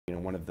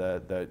one of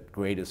the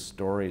greatest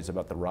stories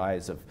about the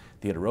rise of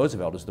Theodore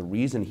Roosevelt is the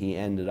reason he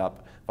ended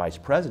up vice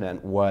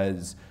president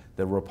was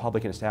the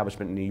Republican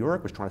establishment in New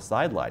York was trying to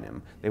sideline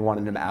him. They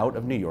wanted him out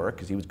of New York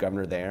because he was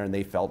governor there, and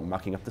they felt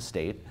mucking up the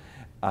state.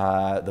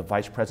 The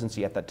vice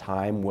presidency at that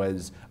time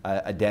was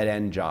a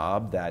dead-end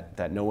job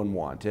that no one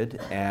wanted,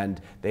 and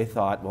they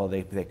thought, well,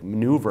 they could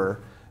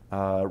maneuver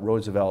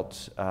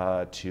Roosevelt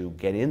to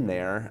get in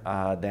there,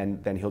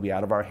 then he'll be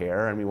out of our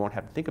hair, and we won't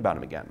have to think about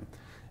him again.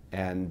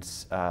 And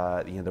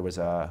there was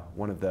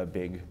one of the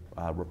big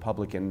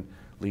Republican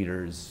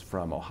leaders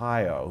from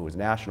Ohio, who was a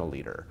national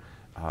leader,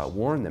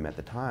 warned them at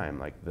the time,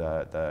 like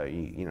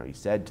he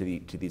said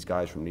to these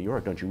guys from New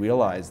York, don't you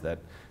realize that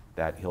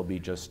he'll be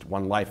just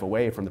one life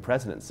away from the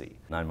presidency?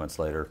 9 months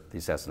later, the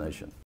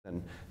assassination.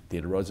 And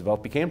Theodore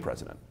Roosevelt became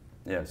president.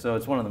 Yeah, so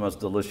it's one of the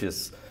most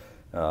delicious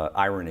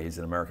ironies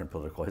in American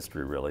political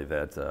history, really,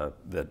 that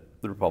the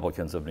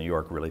Republicans of New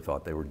York really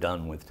thought they were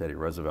done with Teddy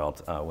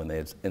Roosevelt when they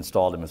had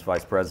installed him as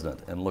vice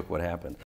president, and look what happened.